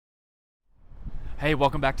Hey,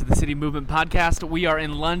 welcome back to the City Movement Podcast. We are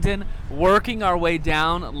in London, working our way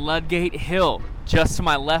down Ludgate Hill. Just to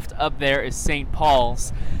my left up there is St.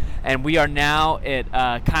 Paul's, and we are now at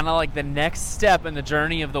kind of like the next step in the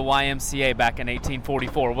journey of the YMCA back in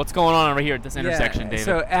 1844. What's going on over here at this intersection,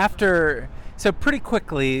 David? So pretty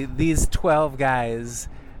quickly, these 12 guys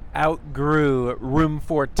outgrew room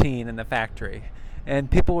 14 in the factory.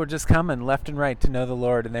 And people were just coming left and right to know the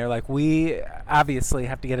Lord. And they were like, we obviously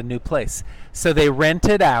have to get a new place. So they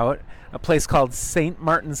rented out a place called St.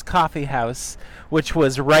 Martin's Coffee House, which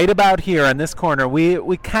was right about here on this corner. We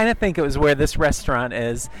kind of think it was where this restaurant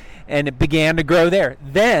is. And it began to grow there.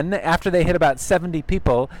 Then, after they hit about 70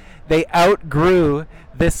 people, they outgrew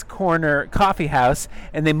this corner coffee house.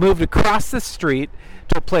 And they moved across the street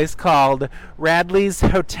to a place called Radley's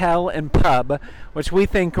Hotel and Pub, which we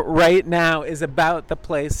think right now is about the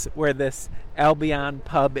place where this Albion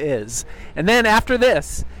Pub is. And then after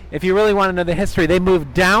this, if you really want to know the history, they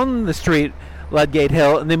moved down the street, Ludgate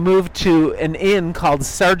Hill, and they moved to an inn called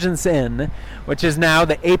Sergeant's Inn, which is now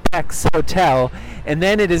the Apex Hotel. And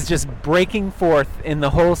then it is just breaking forth in the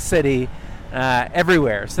whole city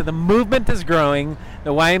everywhere. So the movement is growing,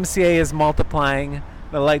 the YMCA is multiplying,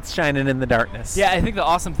 the light's shining in the darkness. Yeah, I think the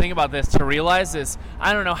awesome thing about this to realize is,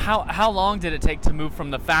 I don't know, how long did it take to move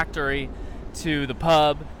from the factory to the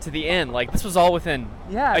pub to the inn? Like, this was all within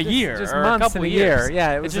a year just or months a couple and years. Year.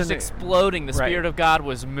 Yeah, it was was just exploding. The Spirit of God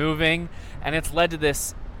was moving, and it's led to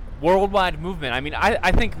this worldwide movement. I mean,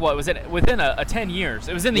 I think, what was it, within a 10 years?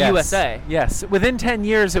 It was in the USA. Yes, within 10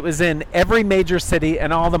 years it was in every major city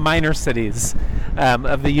and all the minor cities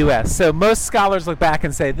of the U.S. So most scholars look back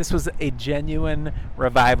and say this was a genuine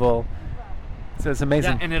revival. So it's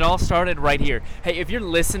amazing. Yeah, and it all started right here. Hey, if you're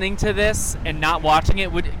listening to this and not watching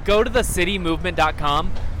it, go to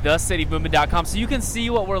thecitymovement.com, thecitymovement.com, so you can see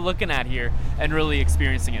what we're looking at here and really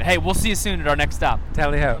experiencing it. Hey, we'll see you soon at our next stop.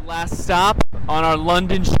 Tally ho. Last stop on our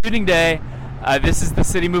London shooting day. This is the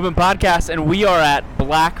City Movement Podcast, and we are at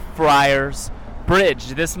Blackfriars Bridge.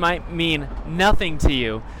 This might mean nothing to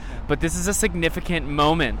you, but this is a significant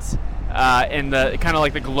moment in the kind of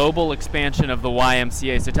like the global expansion of the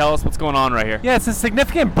YMCA. So tell us what's going on right here. Yeah, it's a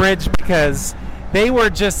significant bridge because they were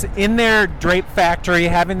just in their drape factory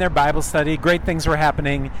having their Bible study. Great things were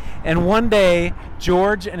happening. And one day,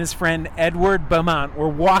 George and his friend Edward Beaumont were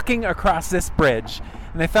walking across this bridge.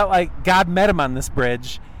 And they felt like God met them on this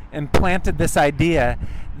bridge and planted this idea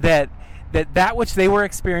that which they were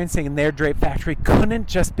experiencing in their drape factory couldn't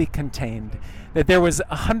just be contained. That there was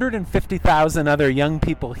 150,000 other young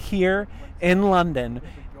people here in London,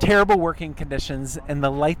 terrible working conditions, and the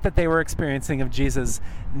light that they were experiencing of Jesus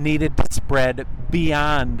needed to spread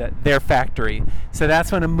beyond their factory. So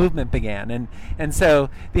that's when a movement began. And so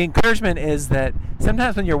the encouragement is that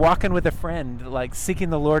sometimes when you're walking with a friend, like seeking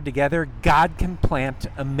the Lord together, God can plant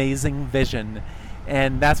amazing vision.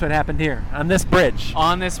 And that's what happened here on this bridge.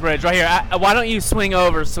 On this bridge right here. Why don't you swing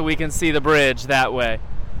over so we can see the bridge that way?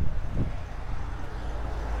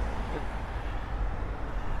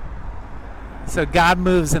 So God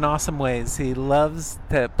moves in awesome ways. He loves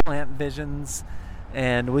to plant visions,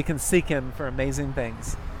 and we can seek Him for amazing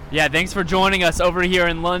things. Yeah, thanks for joining us over here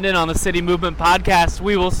in London on the City Movement Podcast.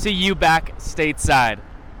 We will see you back stateside.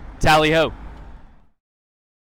 Tally ho.